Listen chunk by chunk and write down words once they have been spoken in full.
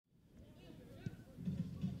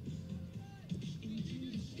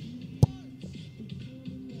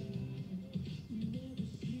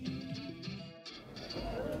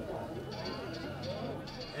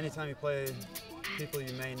anytime you play people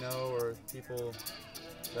you may know or people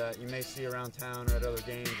that you may see around town or at other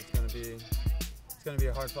games, it's going to be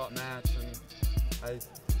a hard-fought match. And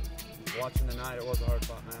watching tonight, it was a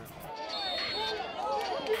hard-fought match.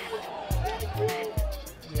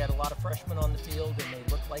 We had a lot of freshmen on the field, and they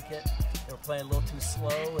looked like it. They were playing a little too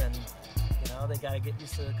slow, and they got to get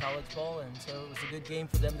used to college ball, and so it was a good game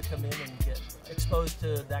for them to come in and get exposed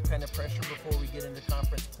to that kind of pressure before we get into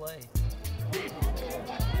conference play.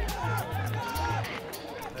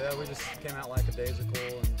 Yeah, we just came out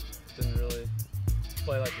lackadaisical and didn't really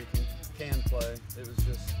play like we can play. It was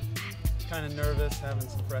just kind of nervous having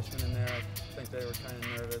some freshmen in there. I think they were kind of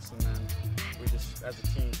nervous, and then we just, as a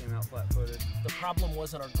team, came out flat-footed. The problem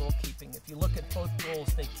wasn't our goalkeeping. If you look at both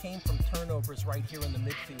goals, they came from turnovers right here in the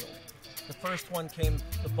midfield. The first one came,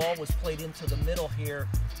 the ball was played into the middle here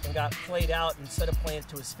and got played out. Instead of playing it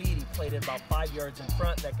to his feet, he played it about 5 yards in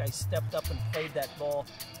front. That guy stepped up and played that ball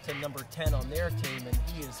to number 10 on their team, and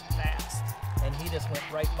he is fast. And he just went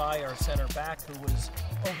right by our center back, who was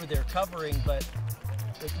over there covering, but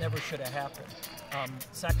it never should have happened.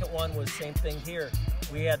 Second one was same thing here.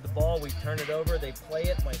 We had the ball, we turn it over, they play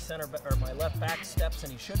it, my left back steps,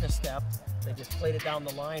 and he shouldn't have stepped. They just played it down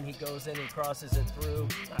the line, he goes in, he crosses it through,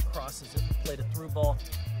 not crosses it, played a through ball,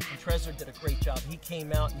 and Tresor did a great job. He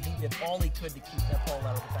came out and he did all he could to keep that ball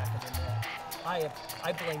out of the back of the net.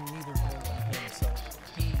 I blame neither goal on him, so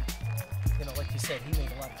he, like you said, he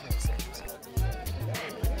made a lot of great saves.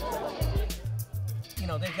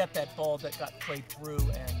 They got that ball that got played through,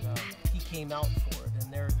 and he came out for it,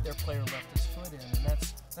 and their player left his foot in, and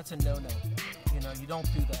that's a no-no. You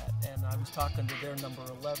don't do that. And I was talking to their number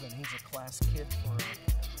 11. He's a class kid for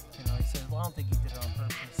he said, well, I don't think he did it on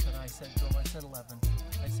purpose. And I said, Bill, I said 11.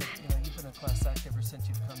 I said, you've been a class act ever since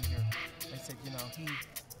you've come here. I said, he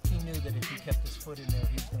knew that if he kept his foot in there,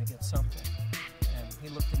 he was going to get something. And he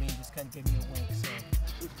looked at me and just kind of gave me a wink. So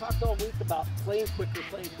we've talked all week about playing quicker,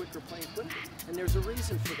 and there's a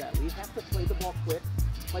reason for that. We have to play the ball quick,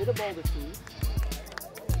 play the ball to feet.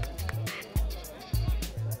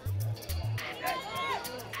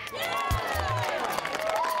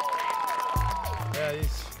 Yeah,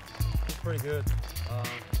 he's pretty good.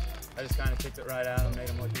 I just kind of kicked it right at him, made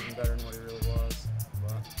him look even better than what he really was.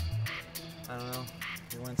 But I don't know.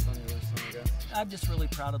 You win some, you lose some, I guess. I'm just really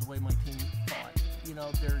proud of the way my team fought.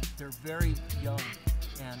 They're very young,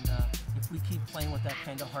 and if we keep playing with that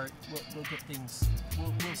kind of heart, we'll get things.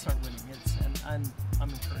 We'll start winning. And I'm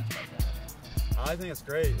encouraged by that. I think it's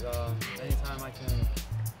great. Anytime I can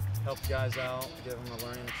help the guys out, give them a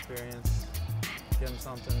learning experience, give them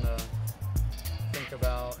something to think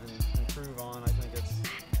about and improve on, I think it's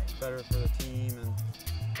better for the team and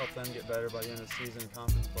help them get better by the end of the season in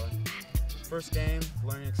conference play. First game,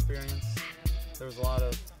 learning experience. There was a lot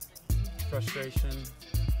of frustration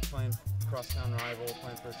playing crosstown rival,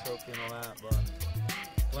 playing for a trophy and all that,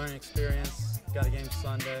 but learning experience. Got a game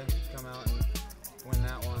Sunday, come out and win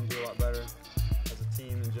that one, do a lot better as a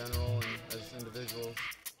team in general and as individuals.